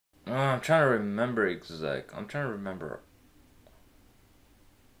I'm trying to remember exact. I'm trying to remember.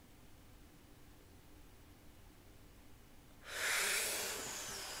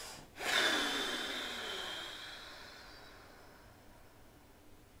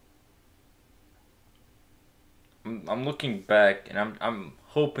 I'm looking back and I'm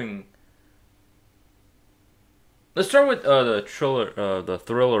hoping. Let's start with the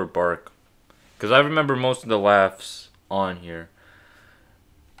thriller bark, because I remember most of the laughs on here.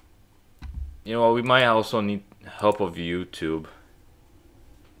 You know what? We might also need help of YouTube.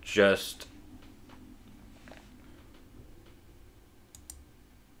 Just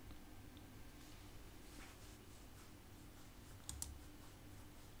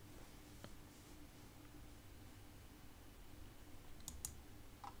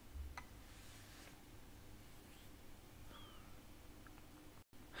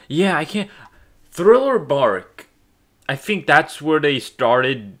yeah, I can't. Thriller bark. I think that's where they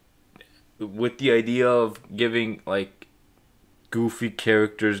started with the idea of giving like goofy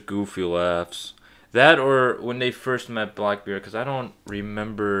characters goofy laughs. That or when they first met Blackbeard, because I don't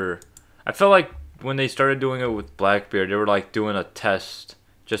remember. I felt like when they started doing it with Blackbeard, they were like doing a test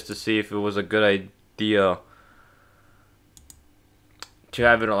just to see if it was a good idea to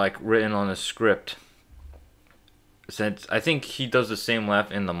have it like written on a script. Since I think he does the same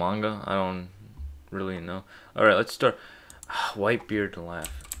laugh in the manga, I don't really know. All right, let's start. Whitebeard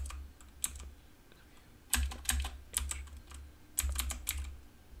laugh.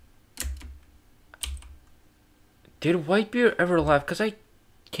 Did Whitebeard ever laugh? Cause I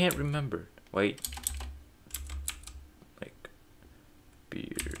can't remember. White, like,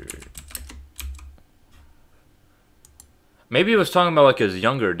 beard. Maybe he was talking about like his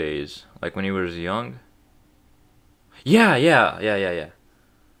younger days, like when he was young. Yeah.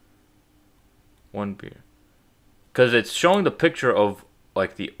 One beard. Cause it's showing the picture of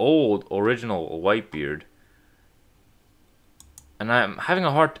like the old original Whitebeard, and I'm having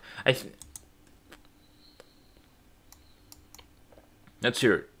a hard. Let's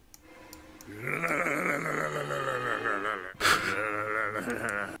hear it.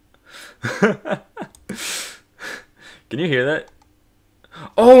 Can you hear that?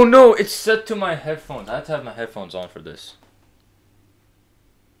 Oh no, it's set to my headphones. I have to have my headphones on for this.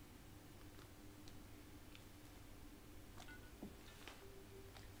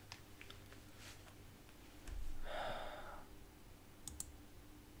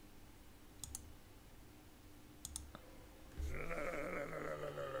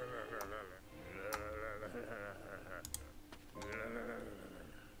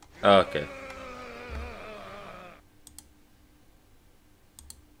 Okay.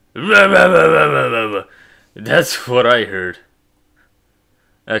 That's what I heard.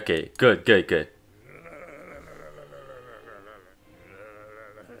 Okay, good.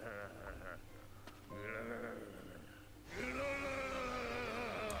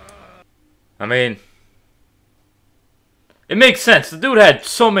 I mean, it makes sense. The dude had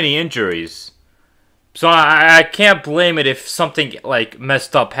so many injuries. So I can't blame it if something like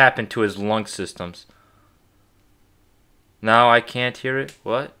messed up happened to his lung systems. Now I can't hear it?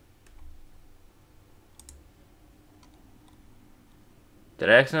 What? Did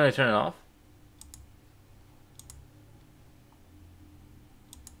I accidentally turn it off?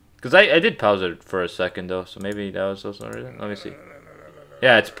 Because I did pause it for a second though, so maybe that was also the reason. Let me see.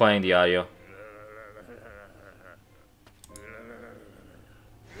 Yeah, it's playing the audio.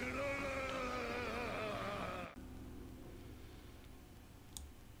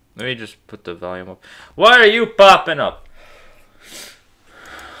 Let me just put the volume up. Why are you popping up?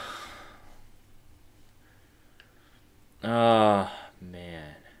 Oh,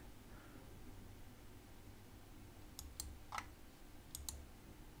 man.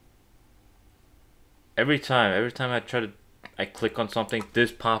 Every time I click on something,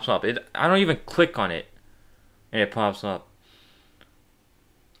 this pops up. I don't even click on it, and it pops up.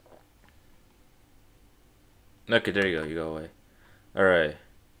 Okay, there you go. You go away. All right.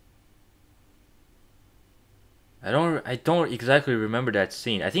 I don't exactly remember that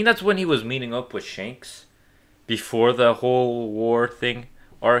scene. I think that's when he was meeting up with Shanks before the whole war thing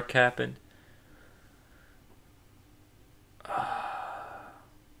arc happened. I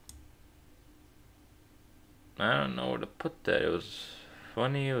don't know where to put that. It was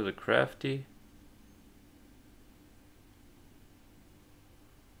funny. It was crafty.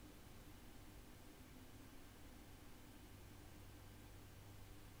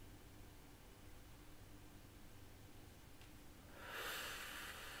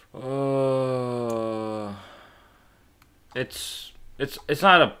 Uh, it's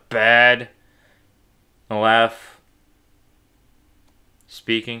not a bad laugh.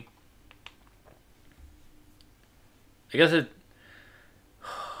 Speaking. I guess it.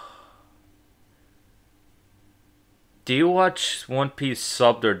 Do you watch One Piece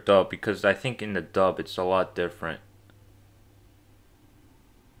subbed or dubbed? Because I think in the dub it's a lot different.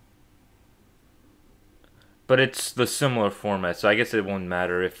 But it's the similar format, so I guess it wouldn't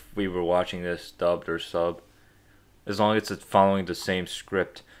matter if we were watching this dubbed or sub, as long as it's following the same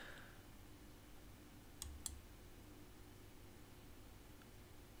script.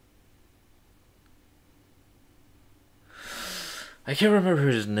 I can't remember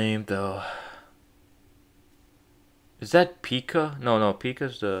his name though. Is that Pika? No, no,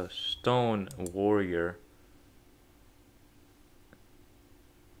 Pika's the stone warrior.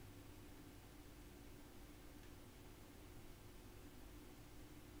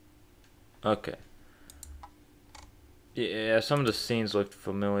 Okay. Yeah, some of the scenes looked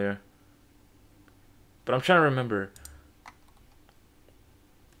familiar. But I'm trying to remember.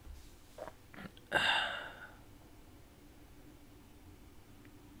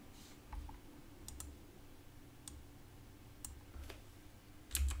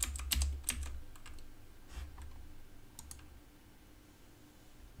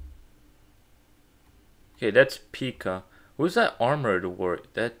 Okay, that's Pika. Who's that armored warrior?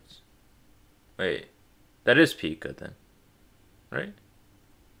 That's... Wait. That is Pika then. Right?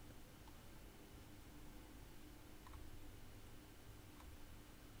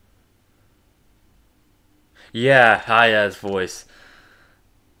 Yeah, Haya's voice.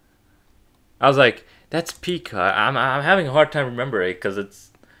 I was like, that's Pika. I'm having a hard time remembering it because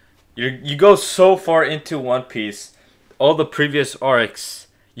it's you go so far into One Piece, all the previous arcs,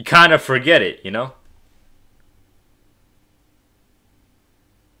 you kind of forget it, you know?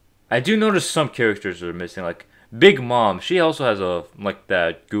 I do notice some characters are missing, like Big Mom. She also has a like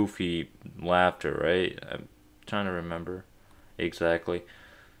that goofy laughter, right? I'm trying to remember exactly.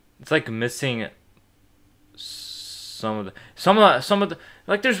 It's like missing some of the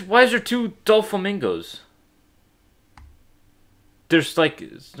like. There's why is there two Doflamingos? There's like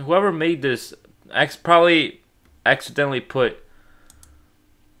whoever made this probably accidentally put.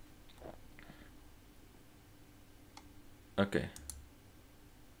 Okay.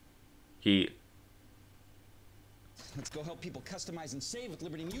 He. Let's go help people customize and save with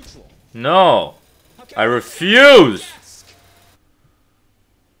Liberty Mutual. No. I refuse.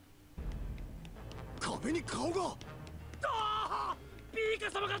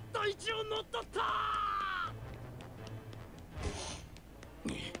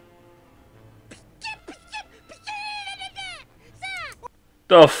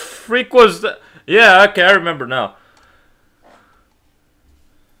 The freak was that? Yeah, okay, I remember now.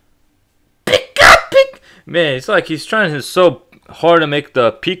 Man, it's like he's trying so hard to make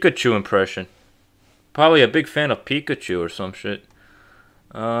the Pikachu impression. Probably a big fan of Pikachu or some shit.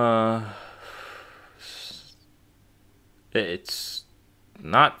 Uh, it's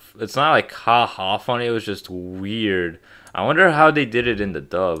not like ha ha funny. It was just weird. I wonder how they did it in the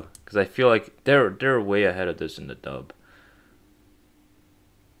dub because I feel like they're way ahead of this in the dub.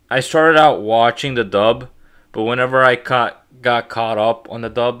 I started out watching the dub, but whenever I got caught up on the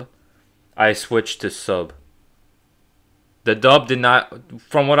dub, I switched to sub. The dub did not,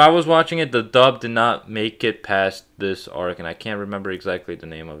 from what I was watching it, the dub did not make it past this arc, and I can't remember exactly the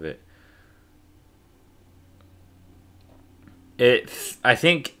name of it. I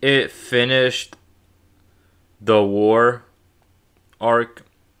think it finished the war arc,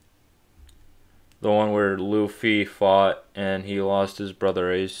 the one where Luffy fought and he lost his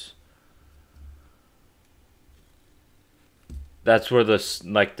brother Ace. That's where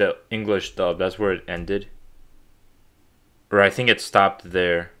the English dub, that's where it ended. Or I think it stopped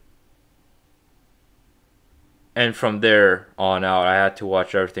there. And from there on out, I had to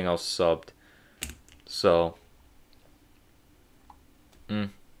watch everything else subbed. So, that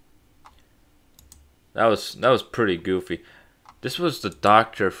was pretty goofy. This was the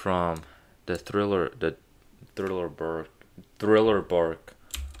doctor from the Thriller Bark.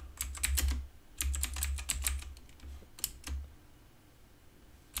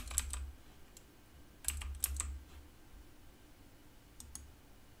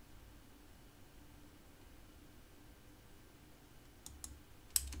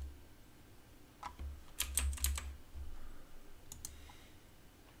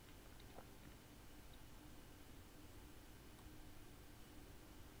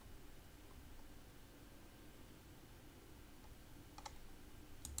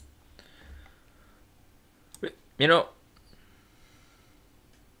 You know,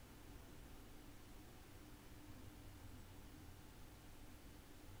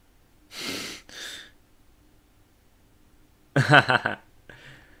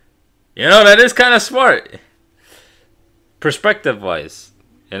 you know that is kind of smart. perspective wise,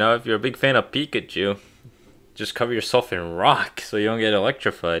 you know, if you're a big fan of Pikachu, just cover yourself in rock so you don't get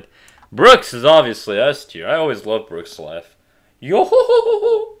electrified. Brooks is obviously S tier. I always love Brooks' laugh. Yo!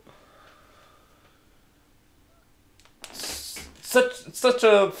 Such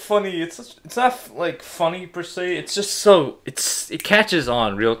a funny. It's not like funny per se. It's just so it catches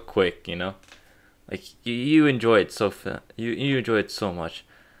on real quick. You know, like you enjoy it you enjoy it so much.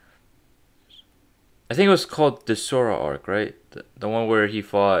 I think it was called the Sora arc, right? The one where he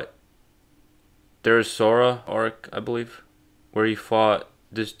fought. There's Sora arc, I believe, where he fought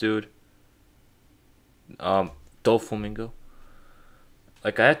this dude. Doflamingo.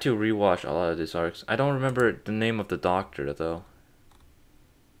 Like I had to rewatch a lot of these arcs. I don't remember the name of the doctor though.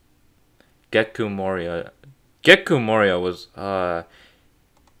 Gekku Moria. Gekku Moria was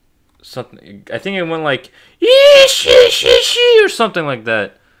something. I think it went like or something like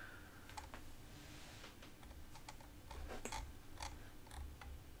that.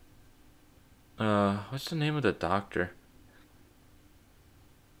 What's the name of the doctor?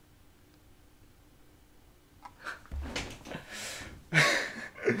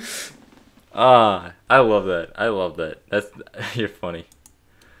 I love that. I love that. That's you're funny.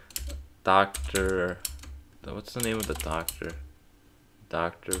 Doctor. What's the name of the doctor?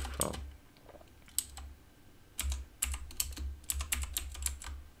 Doctor from.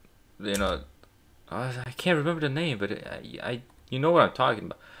 You know, I can't remember the name, but you know what I'm talking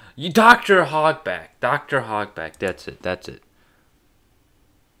about. You Doctor Hogback. Doctor Hogback. That's it. That's it.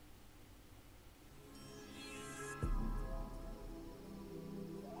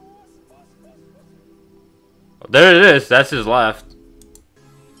 There it is. That's his laugh.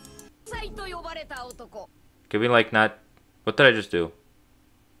 Can we like not? What did I just do?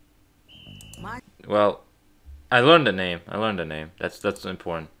 Well, I learned the name. I learned the name. That's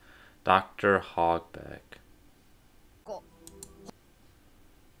important. Doctor Hogback.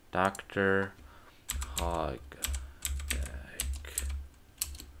 Doctor Hogback.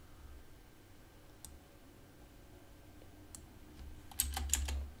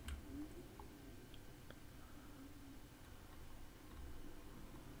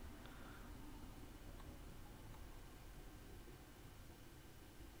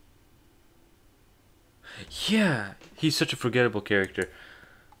 Yeah, he's such a forgettable character.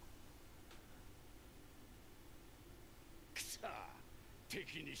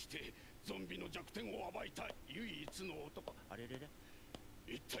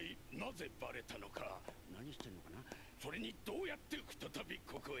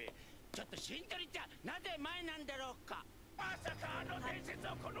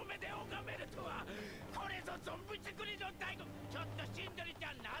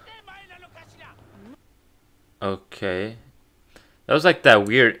 Okay. That was like that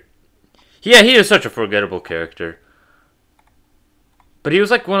weird. Yeah, he is such a forgettable character. But he was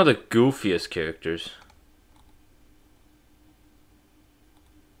like one of the goofiest characters.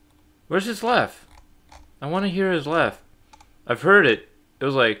 Where's his laugh? I want to hear his laugh. I've heard it. It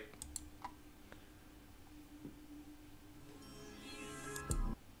was like.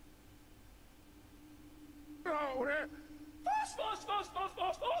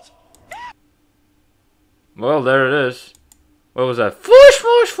 Well, there it is. What was that? Foosh,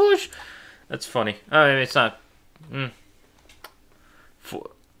 foosh, foosh. That's funny. I mean, it's not.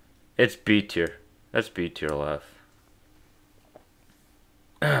 It's B tier. That's B tier laugh.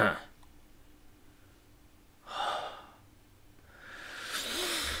 I'm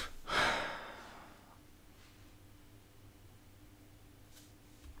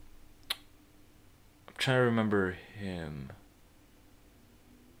trying to remember him.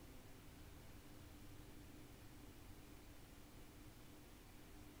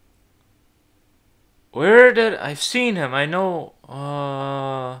 Where did I've seen him? I know.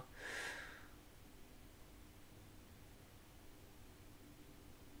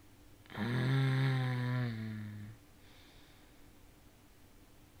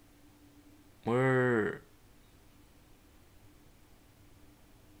 Where?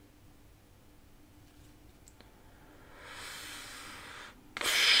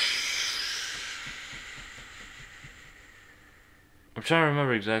 I'm trying to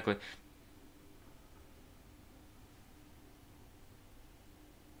remember exactly.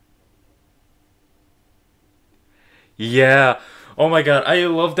 Yeah. Oh my god, I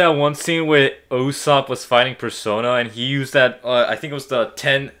love that one scene where Usopp was fighting Persona and he used that, I think it was the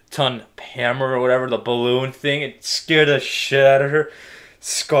 10-ton hammer or whatever, the balloon thing. It scared the shit out of her.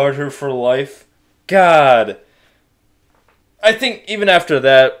 Scarred her for life. God. I think even after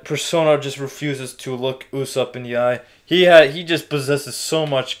that, Persona just refuses to look Usopp in the eye. He just possesses so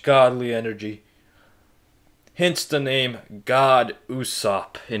much godly energy. Hence the name God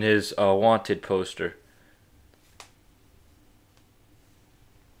Usopp in his wanted poster.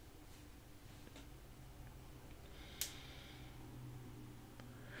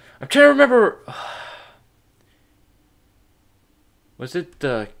 I'm trying to remember. Was it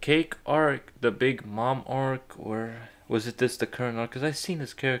the cake arc, the big mom arc, or was it this the current arc? Because I've seen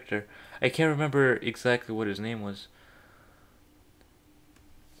this character. I can't remember exactly what his name was.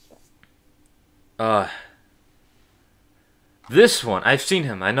 Uh, this one. I've seen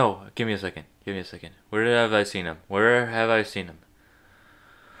him. I know. Give me a second. Give me a second. Where have I seen him? Where have I seen him?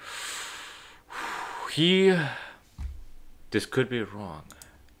 He. This could be wrong.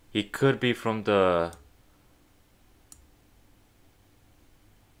 He could be from the.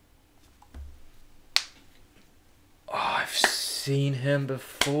 Oh, I've seen him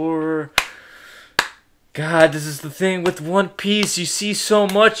before. God, this is the thing with One Piece. You see so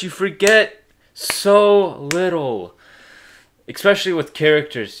much, you forget so little. Especially with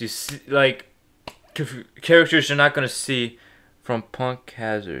characters. You see, like, characters you're not going to see from Punk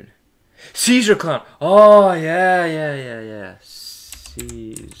Hazard. Caesar Clown. Oh, yeah.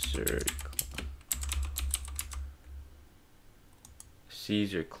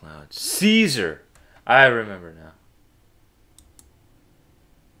 Caesar Clown. Caesar. I remember now.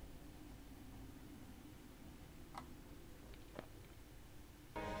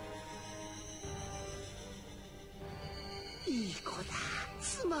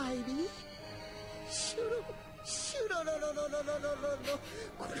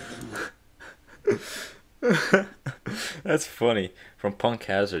 That's funny. From Punk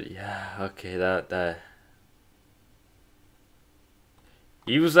Hazard. Yeah, okay, that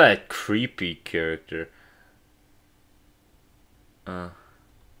he was that creepy character.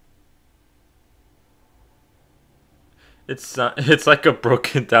 It's like a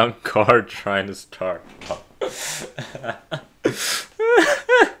broken down car trying to start up.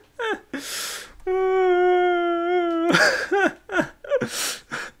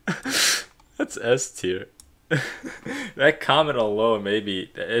 That's S tier. That comment alone,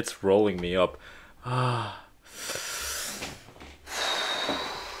 maybe it's rolling me up.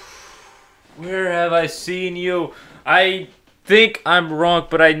 Where have I seen you? I think I'm wrong,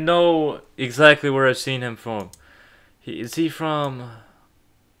 but I know exactly where I've seen him from. Is he from?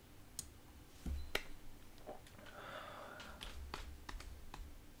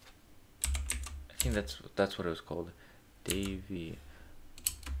 I think that's what it was called. Davy.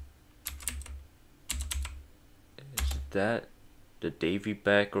 Is that the Davy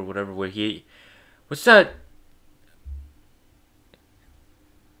back or whatever? Where he? What's that?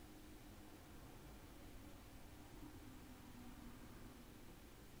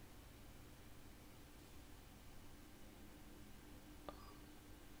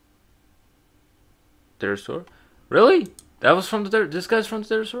 Pterosaur? Really? That was from the this guy's from the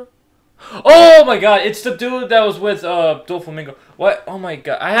Pterosaur? Oh my god, it's the dude that was with Doflamingo. What? Oh my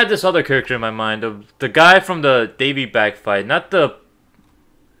god. I had this other character in my mind. The guy from the Davy back fight. Not the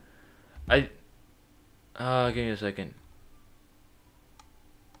give me a second.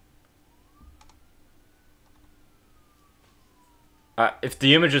 If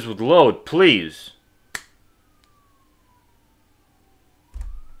the images would load, please.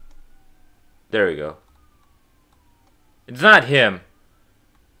 There we go. It's not him.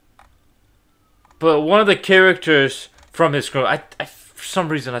 But one of the characters from his crew, for some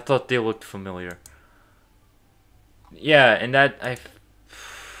reason I thought they looked familiar. Yeah, and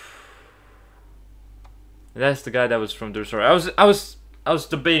that's the guy that was from Durasor. I was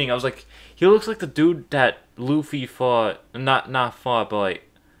debating. I was like, he looks like the dude that Luffy fought, not fought, but like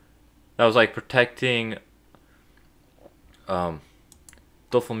that was like protecting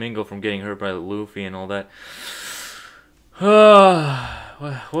Doflamingo from getting hurt by Luffy and all that.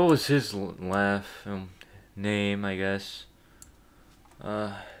 What was his laugh name? I guess.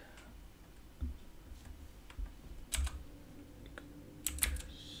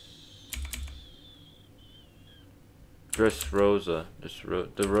 Dressrosa,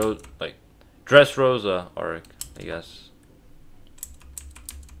 Dressrosa arc, I guess.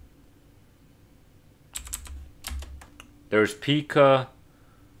 There's Pika.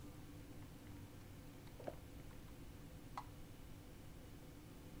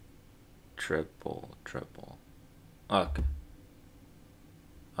 Triple. Okay.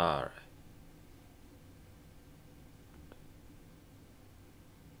 Alright.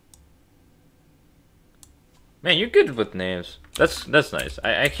 Man, you're good with names. That's nice.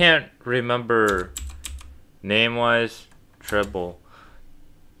 I can't remember name-wise. Treble.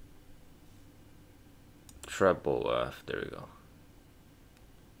 There we go.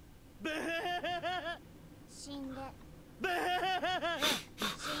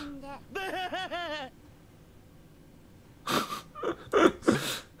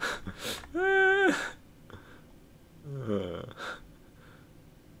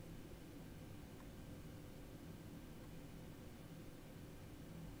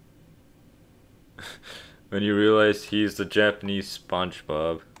 When you realize he's the Japanese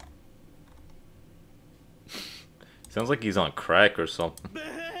SpongeBob. Sounds like he's on crack or something.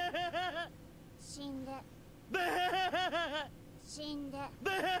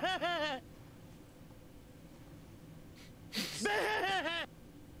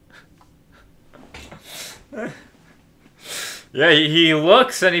 Yeah, he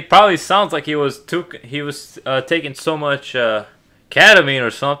looks and he probably sounds like he was taking so much ketamine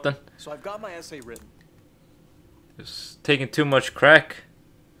or something. So I've got my essay written. He was taking too much crack.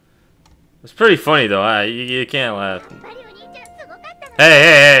 It's pretty funny though. You can't laugh.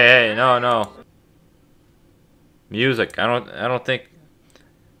 Hey, no. Music. I don't think.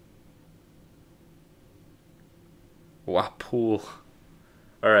 Wapool.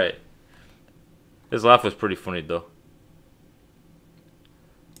 All right. His laugh was pretty funny though.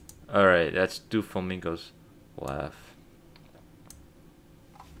 All right, that's Doflamingo's laugh.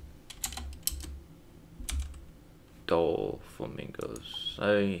 Doflamingos.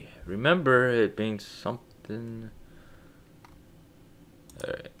 I remember it being something.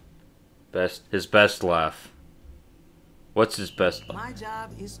 All right. His best laugh. What's his best laugh? My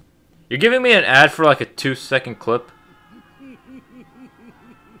job is. You're giving me an ad for like a 2-second clip?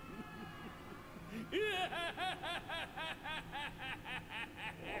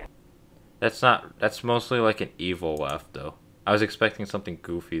 That's mostly like an evil laugh though. I was expecting something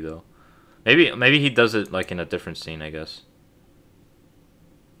goofy though. Maybe he does it like in a different scene, I guess.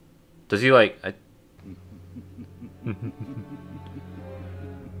 Does he like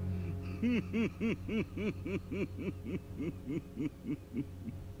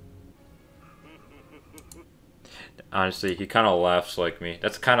Honestly, he kind of laughs like me.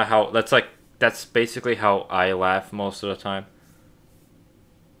 That's basically how I laugh most of the time.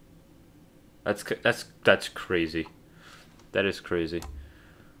 That's crazy. That is crazy.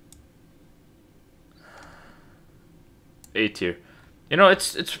 A tier. You know,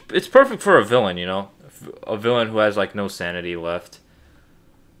 it's perfect for a villain, you know? A villain who has like no sanity left.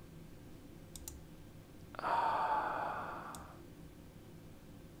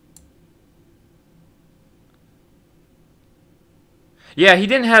 Yeah, he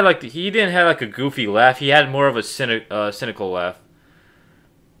didn't have like a goofy laugh. He had more of a cynical laugh.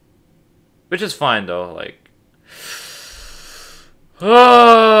 Which is fine though, like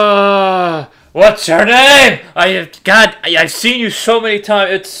what's your name? I've seen you so many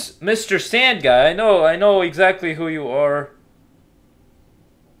times. It's Mr. Sand Guy. I know exactly who you are.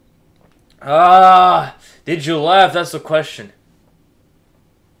 Did you laugh? That's the question.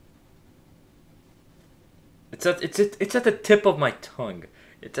 It's at the tip of my tongue.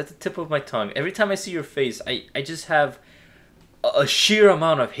 It's at the tip of my tongue. Every time I see your face, I just have a sheer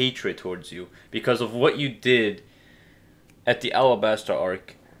amount of hatred towards you because of what you did at the Alabasta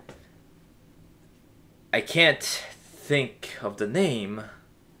arc. I can't think of the name.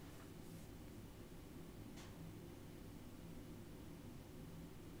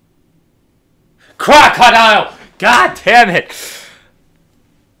 Crocodile! God damn it!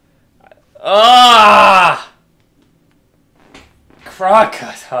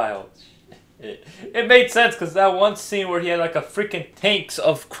 Crocodile. It made sense because that one scene where he had like a freaking tanks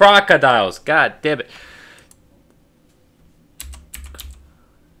of crocodiles. God damn it.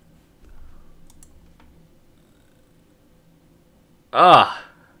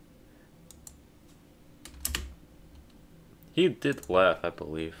 He did laugh, I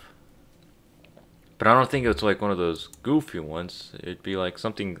believe. But I don't think it's like one of those goofy ones. It'd be like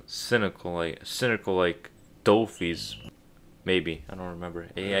something cynical like Dolphy's. Maybe. I don't remember.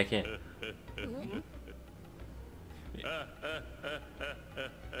 Yeah, I can't.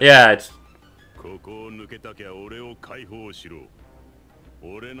 Yeah, it's.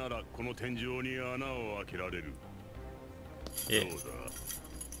 Yeah.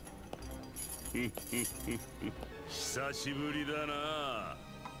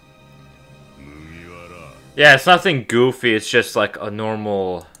 Yeah, it's nothing goofy. It's just like a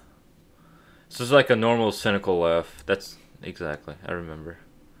normal. It's just like a normal cynical laugh. That's exactly. I remember.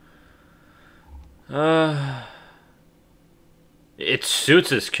 It suits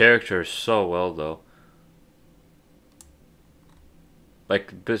his character so well, though.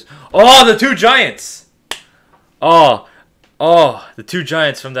 Like this. Oh, the two giants. Oh, the two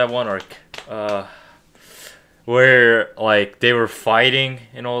giants from that one arc. Where like they were fighting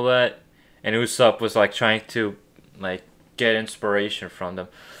and all that, and Usopp was like trying to like get inspiration from them.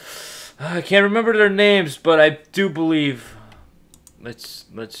 I can't remember their names, but I do believe. Let's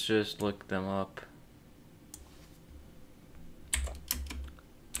just look them up.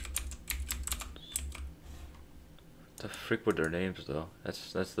 The frick were their names though?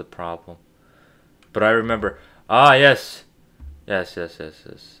 That's the problem. But I remember. Ah, yes. Yes.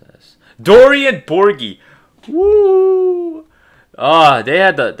 Dory and Borgie. Woo! Ah, they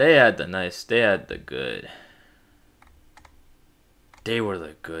had the nice. They had the good. They were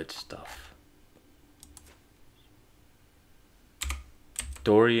the good stuff.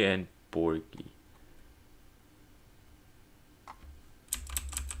 Dory and Borgie.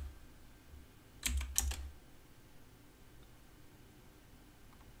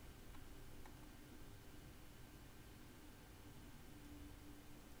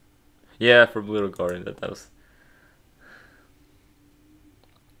 Yeah, from Little Garden. That was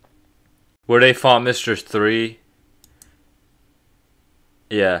where they fought Mistress 3.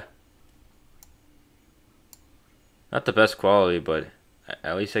 Yeah. Not the best quality, but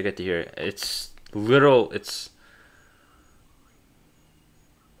at least I get to hear it. It's literal. It's.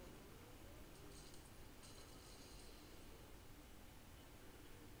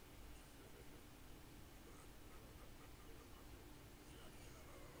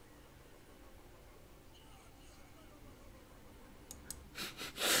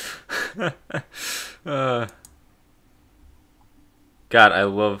 uh, God, I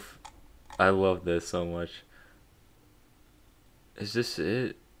love this so much. Is this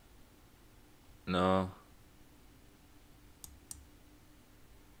it? No.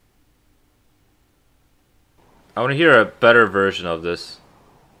 I want to hear a better version of this.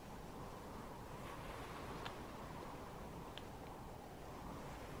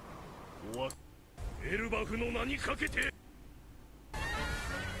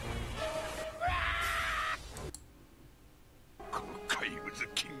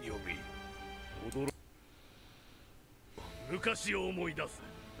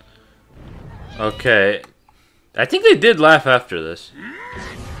 Okay. I think they did laugh after this.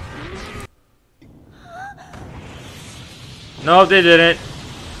 No, they didn't.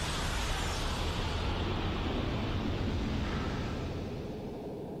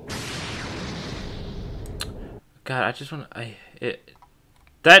 God, I just want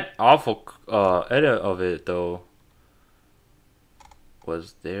that awful edit of it though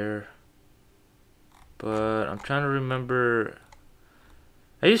was there, but I'm trying to remember.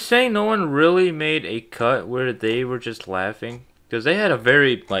 Are you saying no one really made a cut where they were just laughing? Because they had a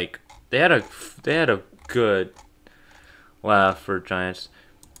very like they had a good laugh for giants,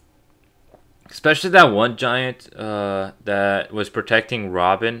 especially that one giant that was protecting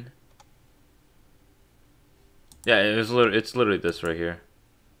Robin. Yeah, it's literally this right here.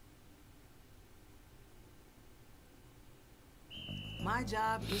 My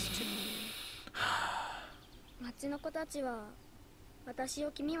job is to 町の子たちは私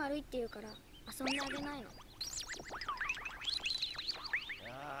を気味悪いって言うから遊んであげないの。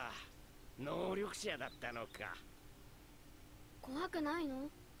ああ、能力者だったのか。怖くないの？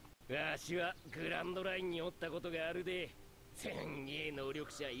わしはグランドラインにおったことがあるで、すんげえ能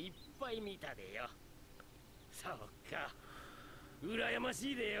力者いっぱい見たでよ。そうか、羨ま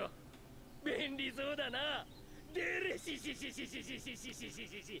しいでよ。便利そうだな。でれしししししししししし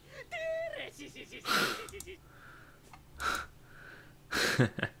ししでれししししししし。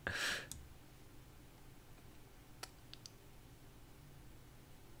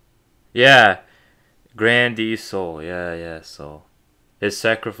Yeah, Grandee's soul. Yeah, soul. His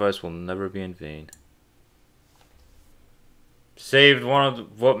sacrifice will never be in vain. Saved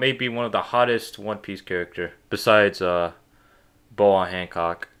what may be one of the hottest One Piece character besides Boa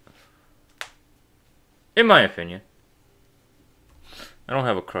Hancock. In my opinion. I don't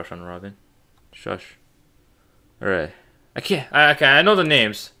have a crush on Robin. Shush. Alright. I know the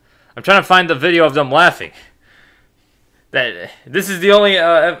names. I'm trying to find the video of them laughing. This is the only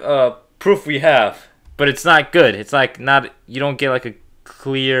proof we have, but it's not good. It's like not. You don't get like a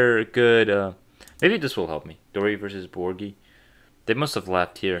clear, good. Maybe this will help me. Dory versus Borgie. They must have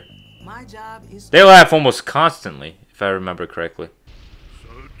laughed here. my job is They laugh almost constantly, if I remember correctly.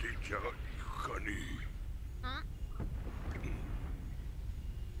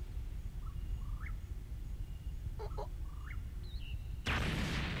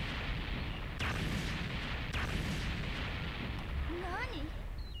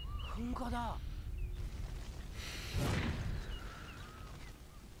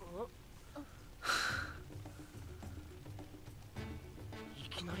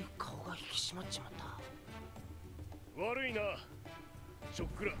 ちょっ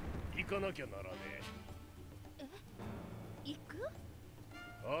くら行かなきゃならねえ、行く？え。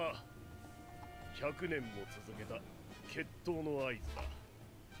ああ、100年も続けた決闘の合図だ。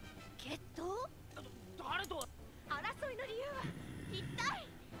決闘？誰と？争いの理由は一体？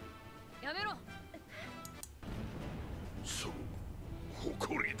やめろ。そう、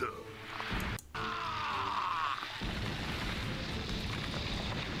誇りだ。言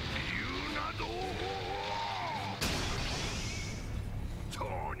うなどと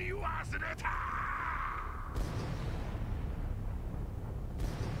うに忘れた。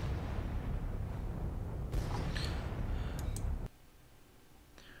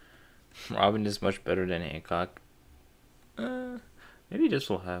Robin is much better than Hancock. Maybe this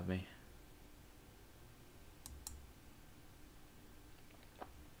will have me.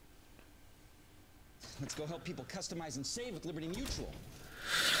 Let's go help people customize and save with Liberty Mutual.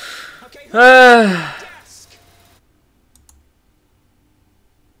 Okay. Desk.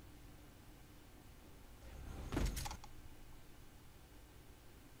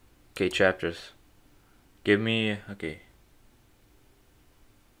 Okay, chapters. Give me... Okay.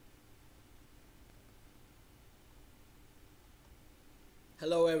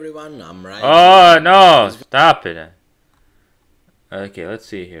 Hello everyone, I'm Ryan. Oh, no! Stop it. Okay, let's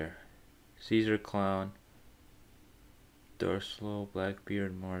see here. Caesar Clown. Dorslow,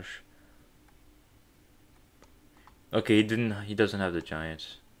 Blackbeard, Marsh. Okay, he doesn't have the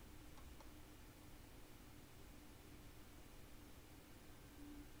Giants.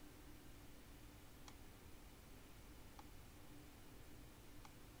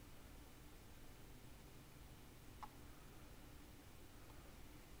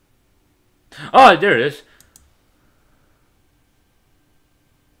 Oh, there it is.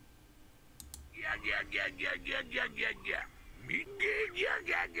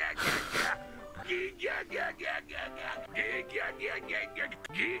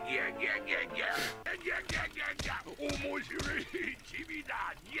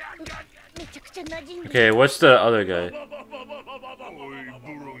 Okay, what's the other guy?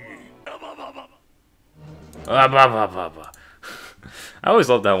 I always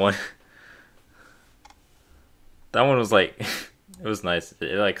loved that one. That one was like, it was nice.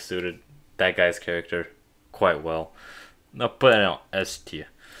 It like suited that guy's character quite well. I'll put it on S tier.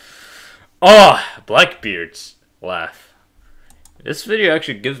 Oh, Blackbeard's laugh. This video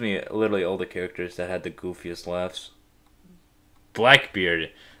actually gives me literally all the characters that had the goofiest laughs.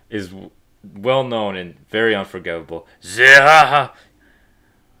 Blackbeard is well known and very unforgettable. Zihaha.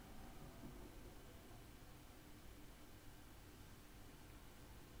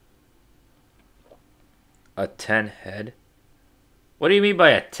 A 10 head? What do you mean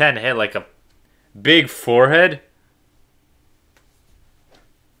by a 10 head? Like a big forehead?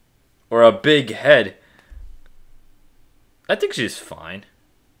 Or a big head? I think she's fine.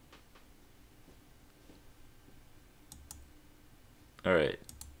 Alright.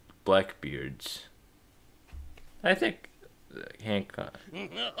 Blackbeards. I think Hancock.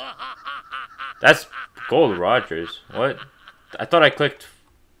 That's Gold Rogers. What? I thought I clicked...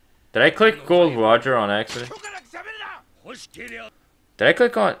 Did I click Gold Roger on accident? Did I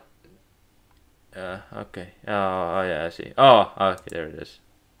click on... okay. Oh, yeah, I see. Oh, okay, there it is.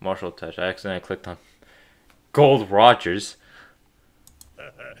 Martial touch. I accidentally clicked on Gold Rogers.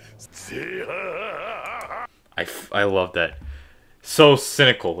 I love that. So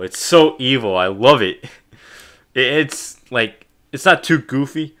cynical. It's so evil. I love it. It's like, it's not too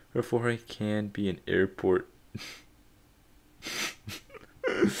goofy. Before I can be an airport.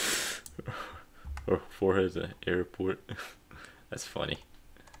 Or forehead's an airport. That's funny.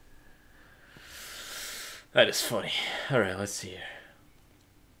 That is funny. Alright, let's see here.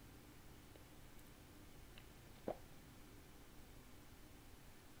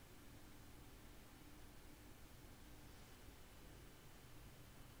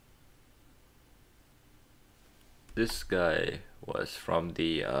 This guy was from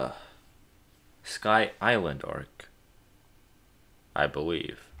the Sky Island arc, I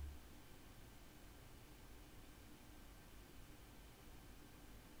believe.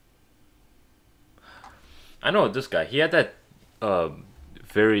 I know this guy. He had that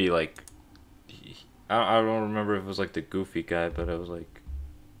very like I don't remember if it was like the goofy guy, but it was like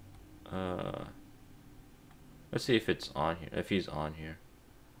let's see if it's on here. If he's on here.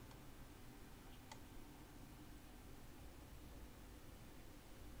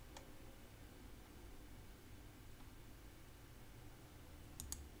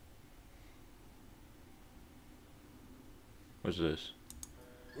 What's this?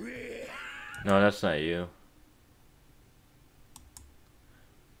 No, that's not you.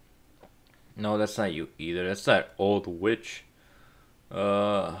 No, that's not you either. That's that old witch.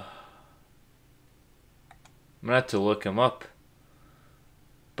 I'm gonna have to look him up.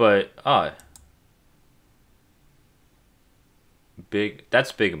 But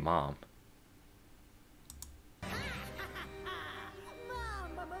that's Big Mom.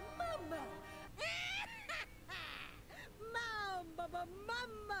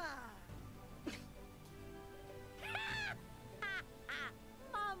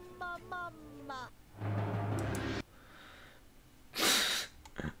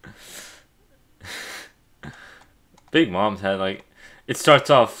 Big Mom's had like it starts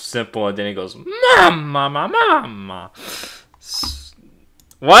off simple and then it goes mama mama.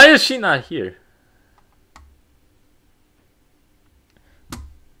 Why is she not here?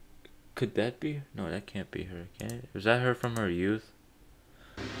 Could that be? No, that can't be her. Can it? Was that her from her youth?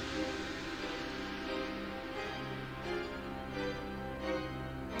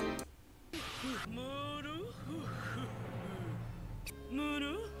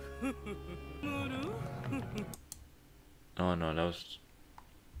 Oh no, that was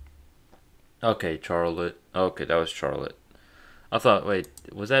okay. Charlotte. Okay, that was Charlotte. I thought. Wait,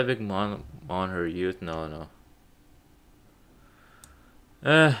 was that Big Mom on her youth? No, no.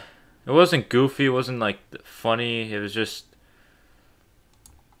 It wasn't goofy. It wasn't like funny. It was just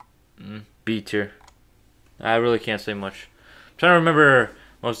B tier. I really can't say much. I'm trying to remember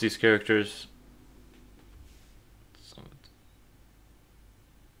most of these characters.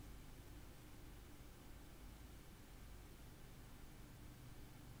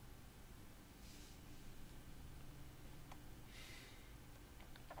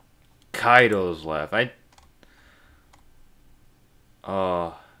 Kaido's laugh.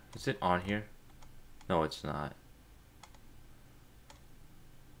 Is it on here? No, it's not.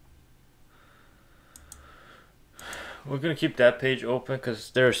 We're gonna keep that page open because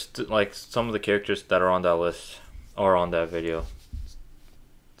there's like some of the characters that are on that list are on that video,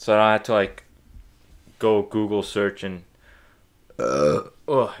 so I don't have to like go Google search and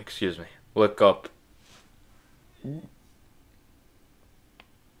oh, excuse me, look up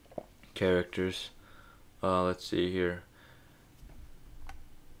characters. Let's see here.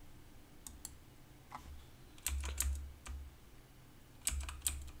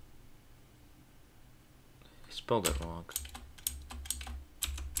 I spelled it wrong.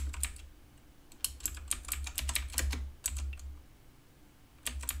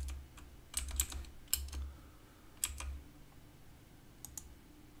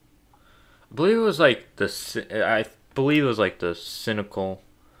 I believe it was like I believe it was like the cynical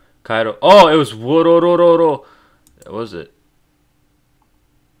Kaido. Oh, it was Worororo. What was it?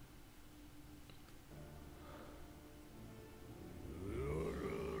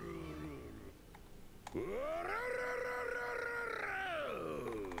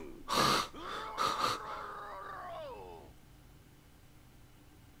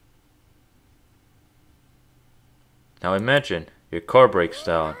 Now imagine your car breaks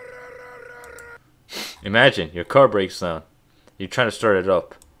down. Imagine your car breaks down. You're trying to start it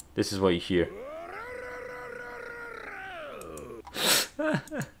up. This is what you hear.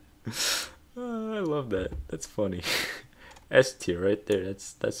 Oh, I love that. That's funny. S tier right there.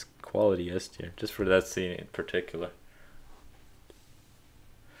 That's quality S tier. Just for that scene in particular.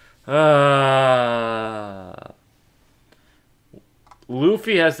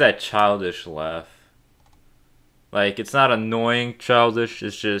 Luffy has that childish laugh. Like it's not annoying childish.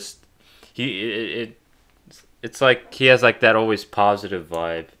 It's just it's like he has like that always positive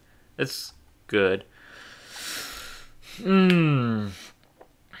vibe. It's good. I'm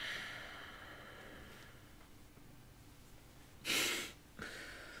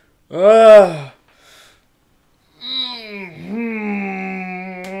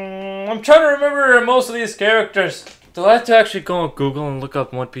trying to remember most of these characters. Do I have to actually go on Google and look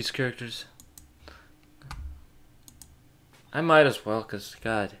up One Piece characters? I might as well, cause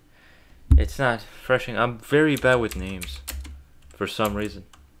God, it's not freshing. I'm very bad with names, for some reason.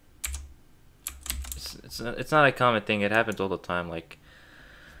 It's not a common thing. It happens all the time. Like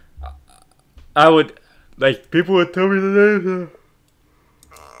I would, like people would tell me the names.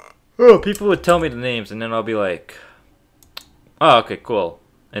 Oh, people would tell me the names, and then I'll be like, "Oh, okay, cool."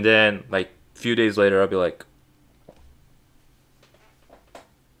 And then like a few days later, I'll be like,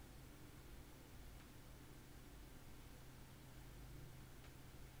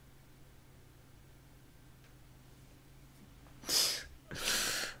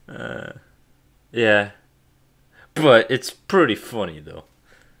 "Yeah." But it's pretty funny though.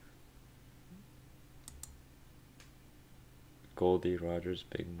 Goldie Rogers,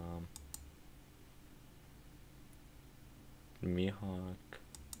 Big Mom, Mihawk,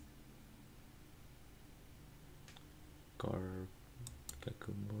 Garp,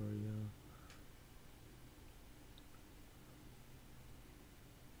 Kakumoria.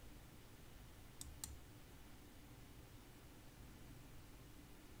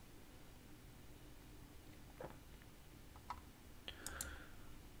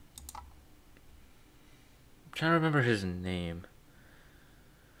 I'm trying to remember his name.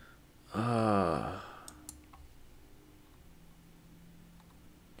 I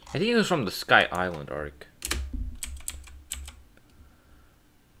think it was from the Sky Island arc.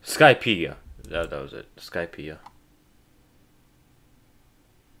 Skypedia. That was it. Skypedia.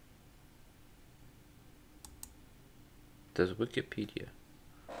 Does Wikipedia?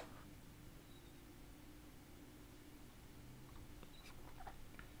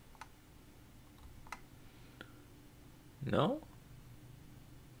 No?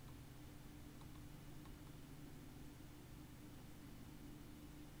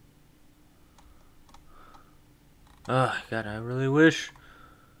 Ah, God, I really wish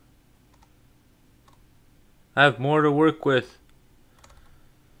I have more to work with.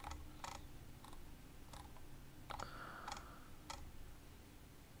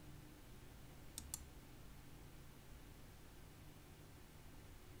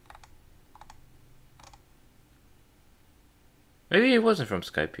 Maybe it wasn't from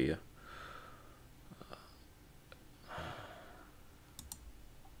Skypeia.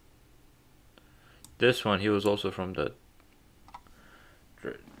 This one, he was also from the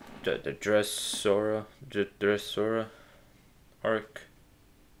Dressora arc,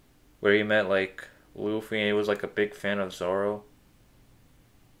 where he met like Luffy and he was like a big fan of Zoro.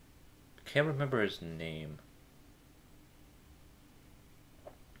 Can't remember his name.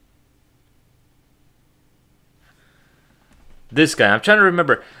 This guy, I'm trying to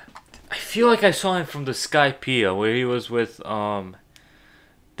remember. I feel like I saw him from the Skypeia, where he was with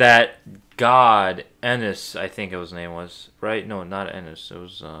that god Ennis, I think his name was, right? No, not Ennis. It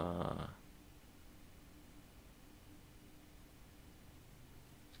was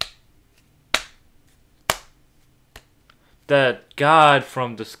that god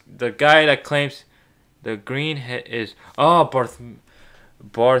from the guy that claims the green head is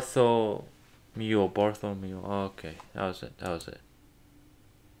Bartholomew. Oh, okay, that was it. That was it.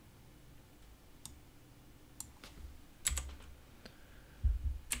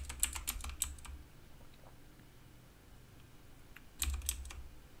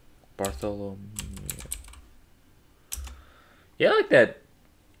 Bartholomew. Yeah, I like that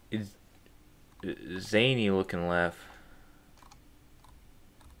zany looking laugh.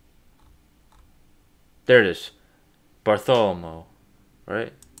 There it is. Bartholomew.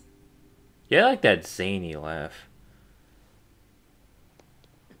 Right? Yeah, I like that zany laugh.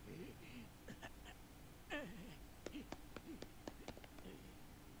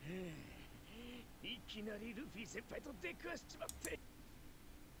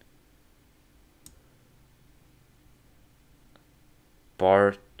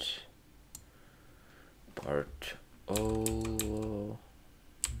 Oh,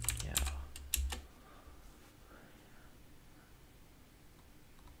 yeah.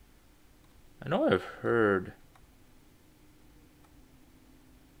 I know I've heard.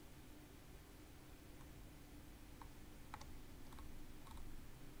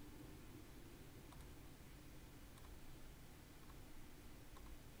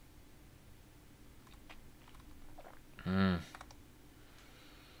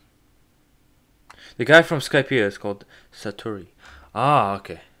 The guy from Skypiea is called Satori. Ah,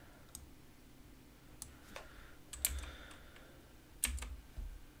 okay.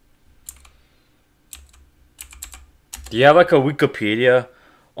 Do you have like a Wikipedia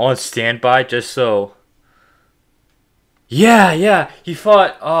on standby just so? Yeah, yeah. He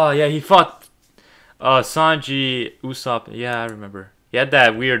fought. Oh, yeah. He fought. Sanji Usopp. Yeah, I remember. He had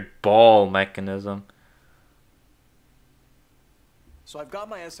that weird ball mechanism. So I've got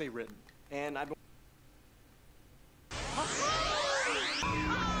my essay written, and I've been...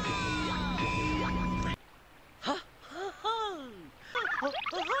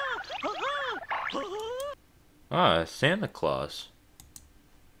 Ah, Santa Claus.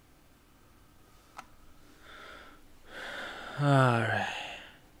 Alright.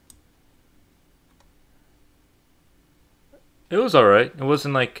 It was alright. It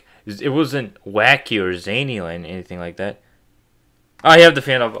wasn't like it wasn't wacky or zany or anything like that. Oh, you have the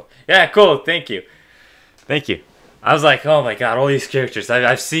fan of. Yeah, cool. Thank you. Thank you. I was like, oh my god, all these characters.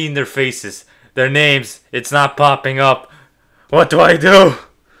 I've seen their faces, their names. It's not popping up. What do I do?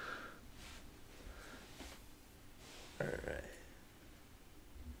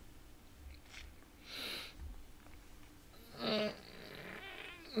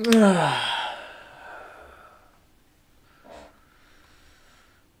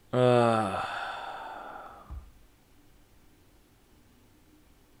 Uh,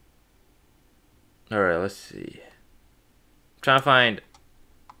 Alright, let's see. Trying to find.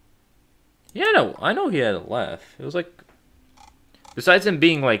 Yeah, I know he had a laugh. It was like, besides him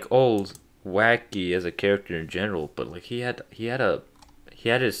being like old, wacky as a character in general, but like he had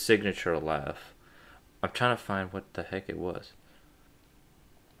his signature laugh. I'm trying to find what the heck it was.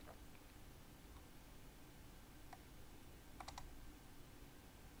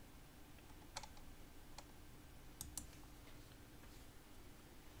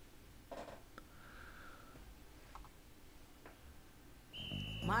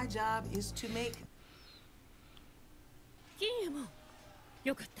 My job is to make. 金右衛門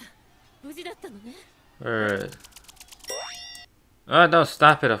よかった無事だったのね Alright. Oh, no,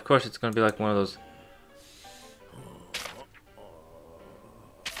 stop it. Of course, it's gonna be like one of those.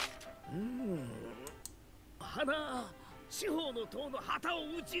 花司法の塔の旗を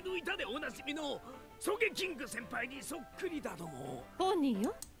打ち抜いたでおなじみのソゲキング先輩にそっくりだども本人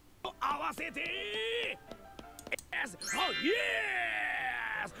よ合わせてイエス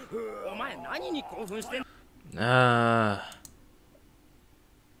お前何に興奮してん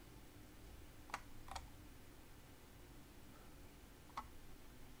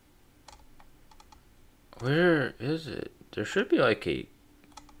Where is it? There should be like a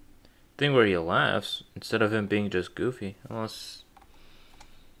thing where he laughs instead of him being just goofy. Unless.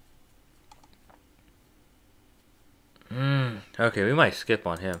 Okay, we might skip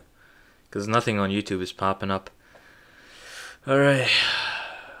on him because nothing on YouTube is popping up. Alright.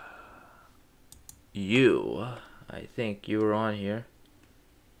 I think you were on here.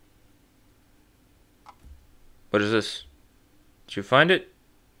 What is this? Did you find it?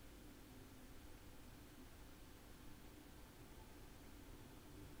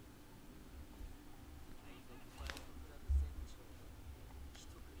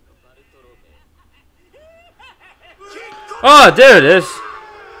 Oh, there it is.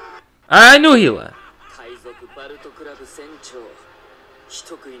 I knew he laughed.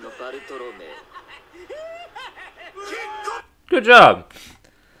 Good job.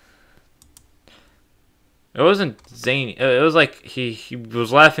 It wasn't zany. It was like he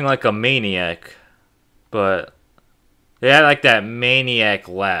was laughing like a maniac, but he had like that maniac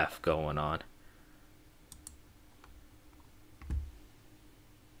laugh going on.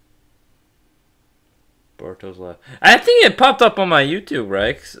 Barto's laugh. I think it popped up on my YouTube,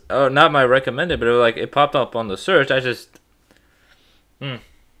 right? Oh, not my recommended, but it popped up on the search. I just. All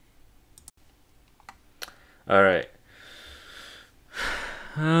right.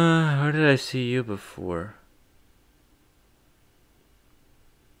 Where did I see you before?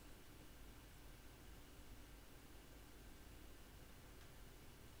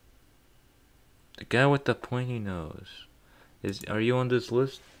 The guy with the pointy nose. Are you on this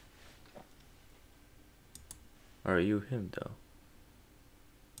list? Or are you him though?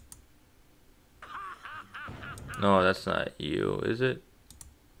 No, that's not you, is it?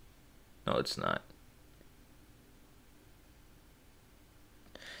 No, it's not.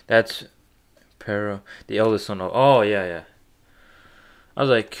 That's Pero, the eldest son of. Oh, yeah, yeah. I was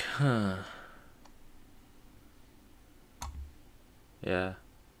like, huh. Yeah.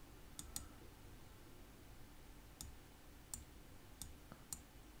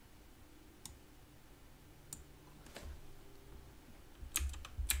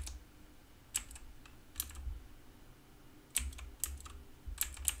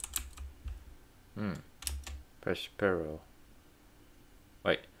 Prospero.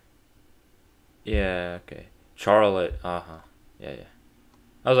 Wait. Yeah, okay. Charlotte. Uh-huh. Yeah, yeah.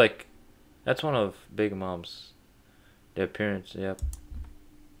 I was like, that's one of Big Mom's. The appearance, yep.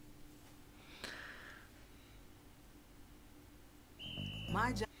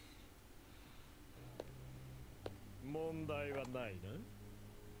 My job. 問題はないな。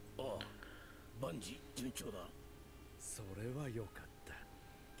ああ、万事順調だ。それはよかった。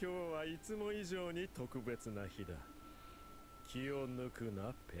今日はいつも以上に特別な日だ。気を抜く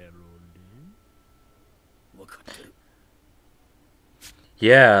な、ペロリン。わかってる。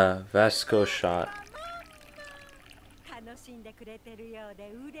Yeah, Vasco shot. 楽しんでくれてるよう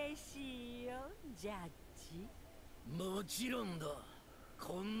で嬉しいよ、ジャッジ。もちろんだ。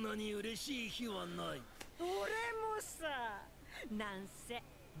こんなに嬉しい日はない。俺もさ、なんせ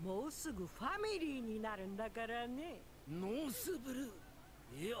もうすぐファミリーになるんだからね。ノースブル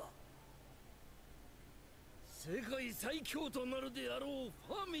ー、いや、世界最強となるであろう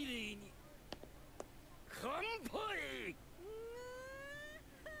ファミリーに乾杯。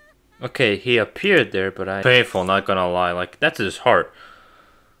 Okay, he appeared there, but painful, not gonna lie. Like, that's his heart.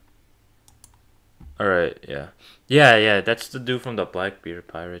 Alright, yeah. Yeah, that's the dude from the Blackbeard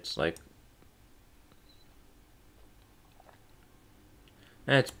Pirates, like.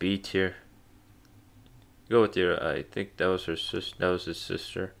 That's B tier. Go with your, I think that was her sis, that was his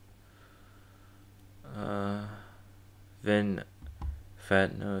sister. Vin,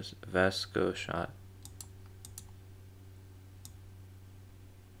 Fat Nose, Vasco shot.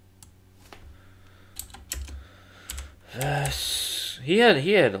 He had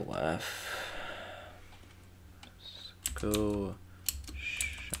a laugh. Vasco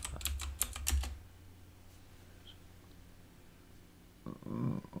shot.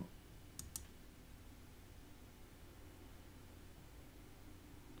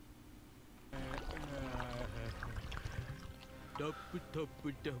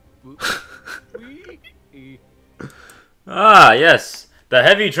 Ah, yes. The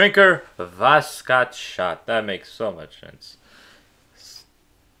heavy drinker, Vascot shot. That makes so much sense.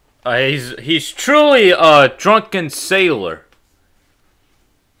 He's truly a drunken sailor.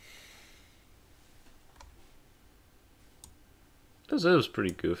 It was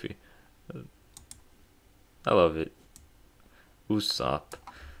pretty goofy. I love it. Usopp.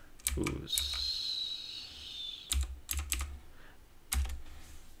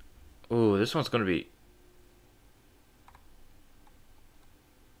 Ooh, this one's gonna be.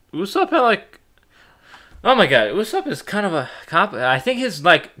 Usopp had like. Oh my god, Usopp is kind of a cop. I think his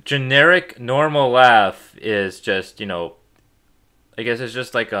like generic normal laugh is just, you know, I guess it's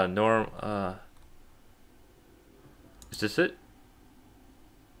just like a norm. Is this it?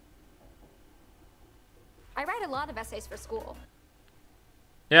 I write a lot of essays for school.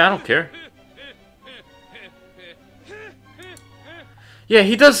 Yeah, I don't care. Yeah,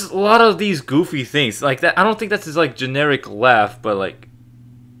 he does a lot of these goofy things like that. I don't think that's his like generic laugh, but like.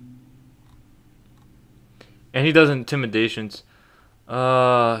 And he does intimidations.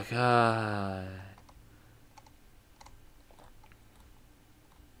 Oh, God.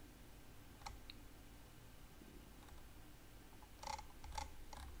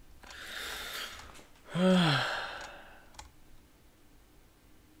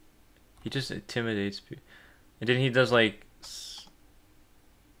 He just intimidates people. And then he does like...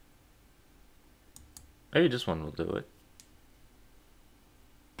 Maybe this one will do it.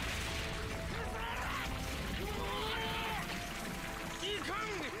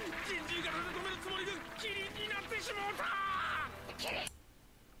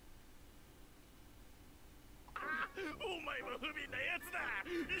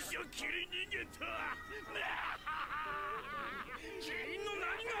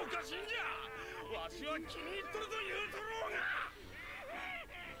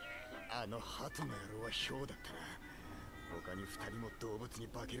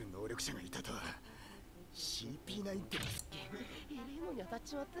 CP9 ってエレーノに当たっ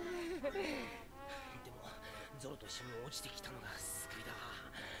ちまったでもゾロと一緒に落ちてきたのが救いだ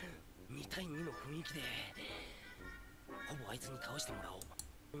2対2の雰囲気でほぼあいつに倒してもらお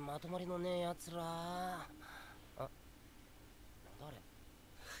うまとまりのねえやつらあ、なんだあれ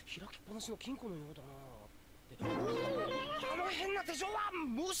開きっぱなしの金庫のようだなあの変な手錠は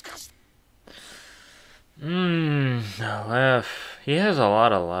もしかしてA laugh. He has a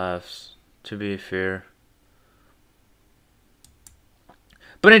lot of laughs, to be fair.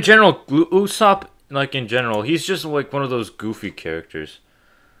 But in general, Usopp, like in general, he's just like one of those goofy characters.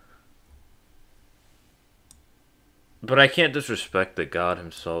 But I can't disrespect the god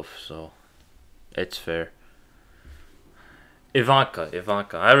himself, so it's fair. Ivanka.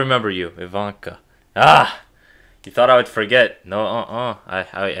 I remember you, Ivanka. Ah! You thought I would forget. No,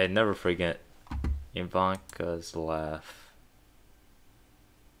 I never forget. Ivanka's laugh.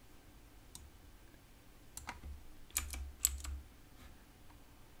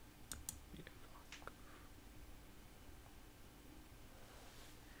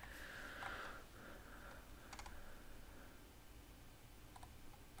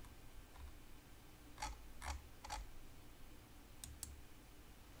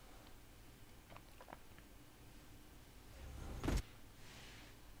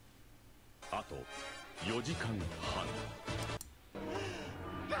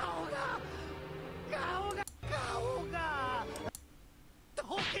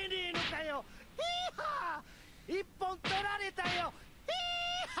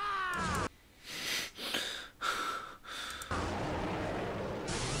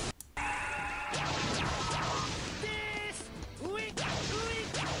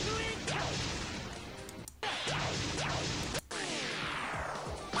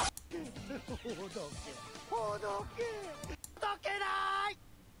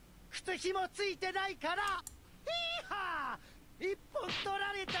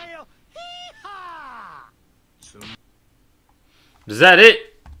 Is that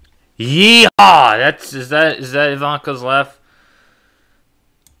it? Yeehaw! Is that Ivanka's laugh?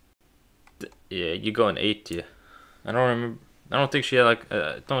 Yeah, you go an 8 to you. I don't remember. I don't think she had like.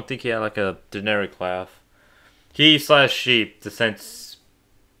 Don't think he had like a generic laugh. He slash sheep. The sense.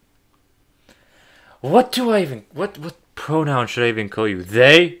 What do I even? What pronoun should I even call you?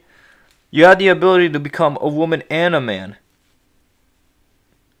 They. You had the ability to become a woman and a man.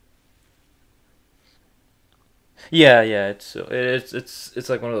 Yeah, it's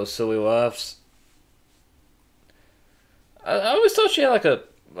like one of those silly laughs. I always thought she had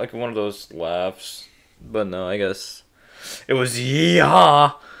like one of those laughs, but no, I guess it was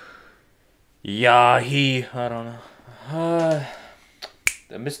yeehaw, yahi. I don't know.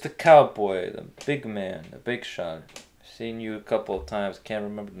 The Mr. Cowboy, the big man, the big shot. I've seen you a couple of times. Can't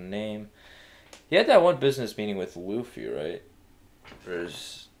remember the name. He had that one business meeting with Luffy, right?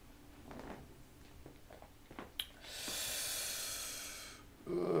 There's.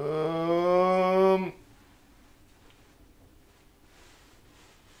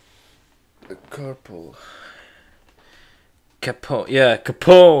 The Carpal. Capone. Yeah,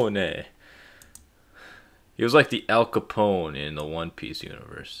 Capone. He was like the Al Capone in the One Piece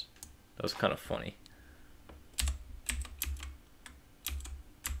universe. That was kind of funny.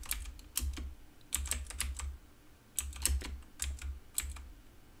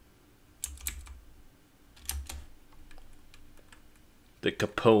 The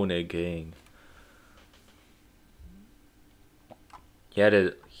Capone gang. He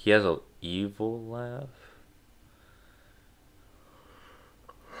has a evil laugh.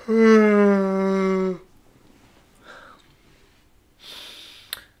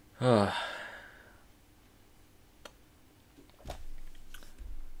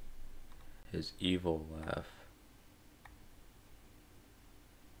 His evil laugh.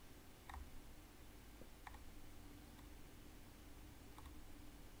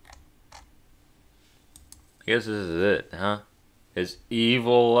 I guess this is it, huh? His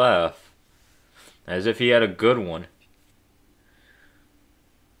evil laugh. As if he had a good one.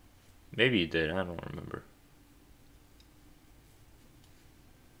 Maybe he did, I don't remember.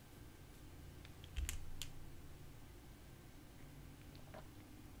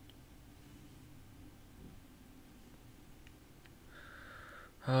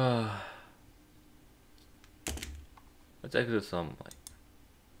 Let's exit some like.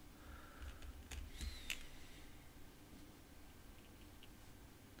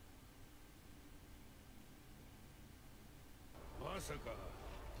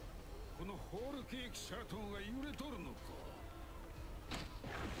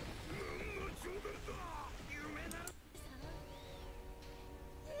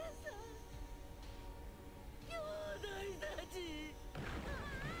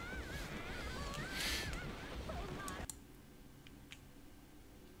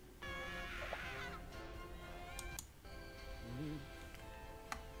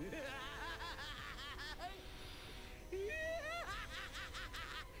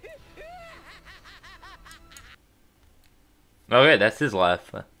 Okay, that's his laugh.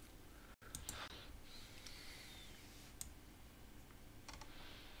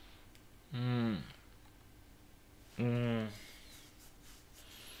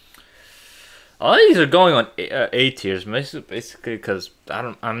 All these are going on A tiers, basically because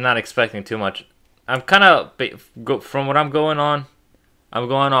I'm not expecting too much. I'm kind of from what I'm going on. I'm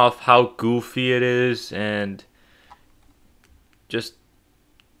going off how goofy it is and just.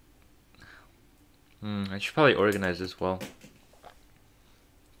 I should probably organize this well.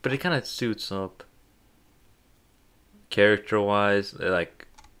 But it kind of suits up. Character-wise, like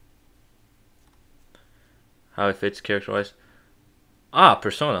how it fits character-wise.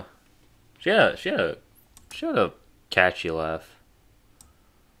 Persona. She had a catchy laugh.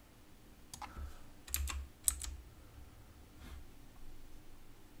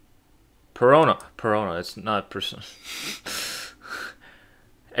 Perona. It's not Persona.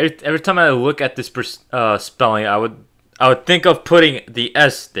 every time I look at this spelling, I would think of putting the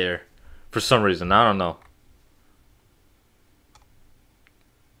S there for some reason. I don't know.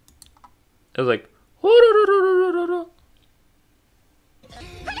 It was like.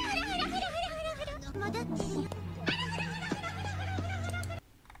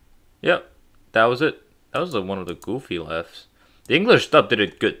 Yep, that was it. That was one of the goofy laughs. The English dub did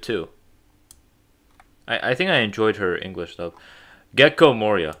it good too. I think I enjoyed her English dub. Gecko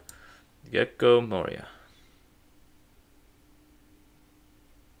Moria.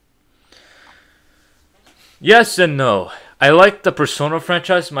 Yes and no. I like the Persona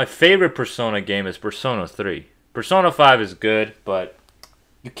franchise. My favorite Persona game is Persona 3. Persona 5 is good, but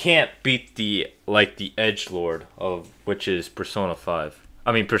You can't beat the edge lord of which is Persona 5.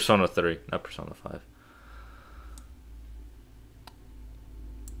 I mean Persona 3, not Persona 5.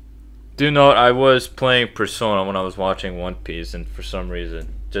 Do note I was playing Persona when I was watching One Piece, and for some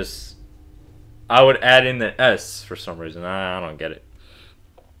reason, just I would add in the S for some reason. I don't get it.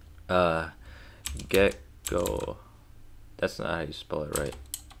 Gecko. That's not how you spell it, right?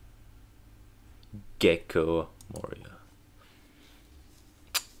 Gecko Moria.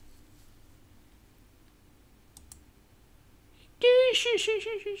 I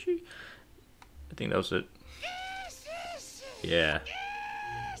think that was it. Yeah.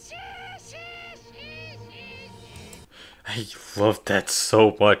 I love that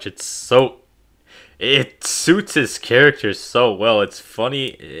so much. It suits his character so well. It's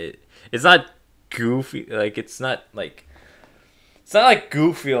funny. It's not goofy. It's not like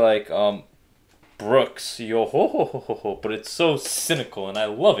goofy like Brooks. Yo ho ho ho ho ho. But it's so cynical, and I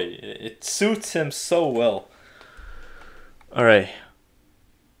love it. It suits him so well. All right.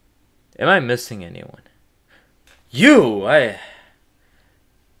 Am I missing anyone?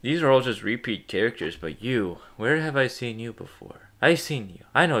 These are all just repeat characters, but you, where have I seen you before? I've seen you.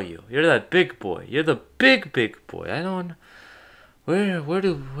 I know you. You're that big boy. You're the big boy. I don't. Where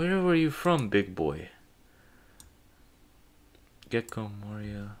were you from, big boy? Gecko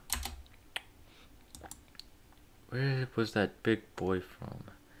Moria. Where was that big boy from?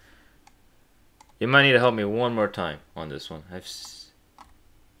 You might need to help me one more time on this one.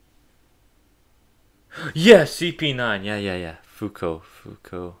 Yeah, CP9. Yeah. Fuko.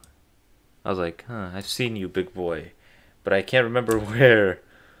 I was like, I've seen you, big boy. But I can't remember where.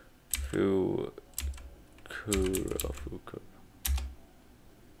 Fuko.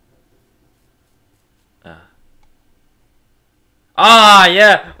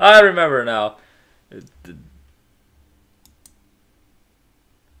 Yeah, I remember now.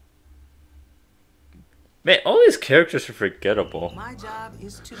 Man, all these characters are forgettable. My job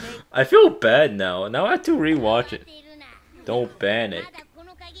is to make. I feel bad now. Now I have to rewatch it. Don't panic.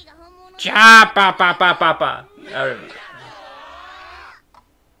 Cha pa pa pa pa pa. I remember.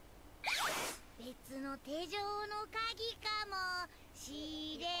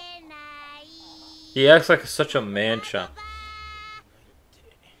 He acts like such a man-child.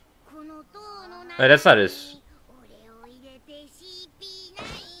 Hey, that's not his.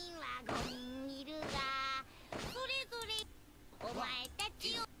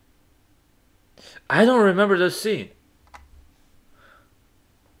 I don't remember this scene.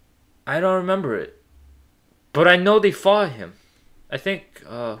 I don't remember it. But I know they fought him. I think,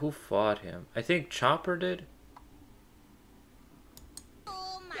 who fought him? I think Chopper did.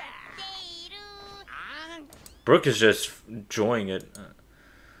 Brooke is just enjoying it.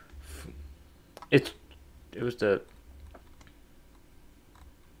 It was the...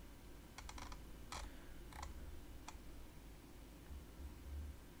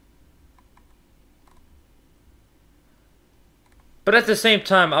 But at the same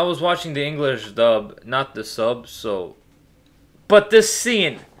time, I was watching the English dub, not the sub, so... But this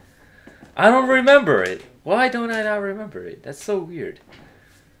scene, I don't remember it. Why don't I not remember it? That's so weird.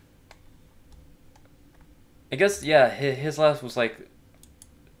 I guess, yeah, his last was like...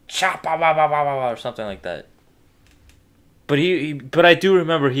 Chop, or something like that. But I do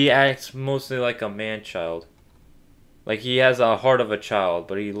remember he acts mostly like a man-child. Like, he has a heart of a child,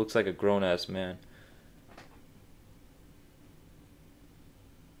 but he looks like a grown-ass man.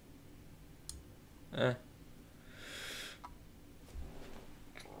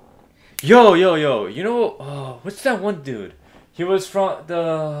 Yo, you know, what's that one dude? He was from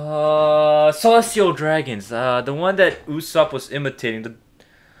the Celestial Dragons, the one that Usopp was imitating.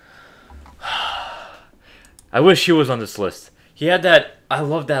 I wish he was on this list. He had that, I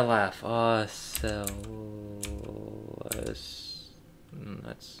love that laugh. That's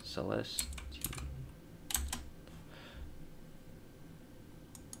Celeste.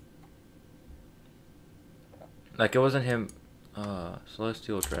 Like, it wasn't him.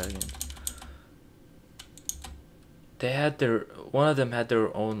 Celestial Dragons. They had one of them had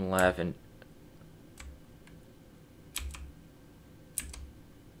their own laugh, and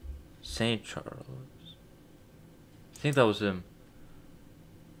Saint Charles. I think that was him.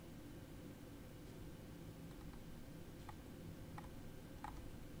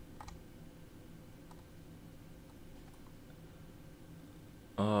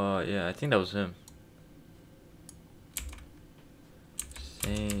 Yeah, I think that was him.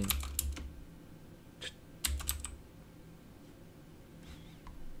 Saint.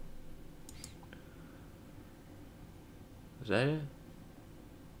 Was that it?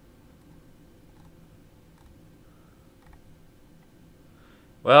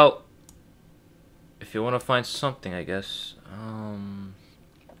 Well, if you want to find something, I guess.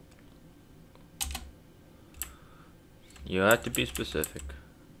 You have to be specific.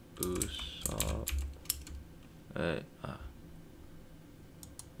 Usopp.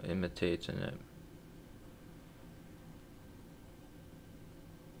 Imitates an M.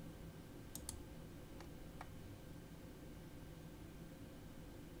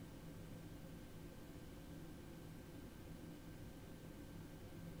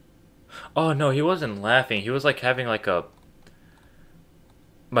 Oh no, he wasn't laughing. He was like having like a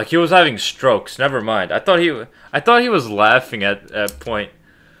he was having strokes. Never mind. I thought he was laughing at point.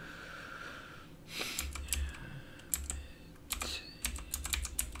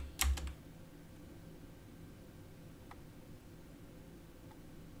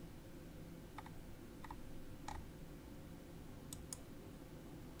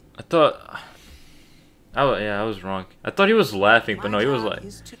 I thought yeah, I was wrong. I thought he was laughing, but no, he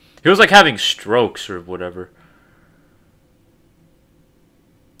was like having strokes or whatever.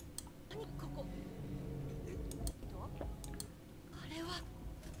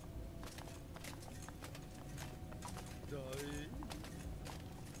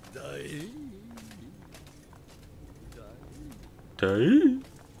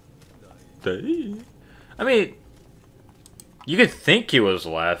 I mean, you could think he was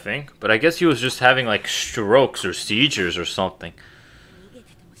laughing, but I guess he was just having like strokes or seizures or something.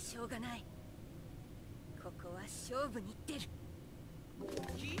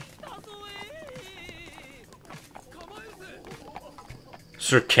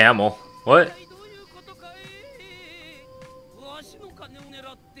 Sir Camel. What?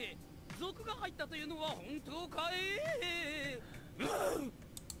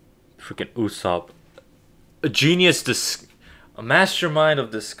 Freaking Usopp. A genius, a mastermind of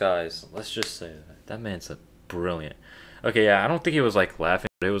disguise. Let's just say that. That man's brilliant. Okay, yeah, I don't think he was like laughing,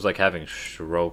 but he was like having stroke.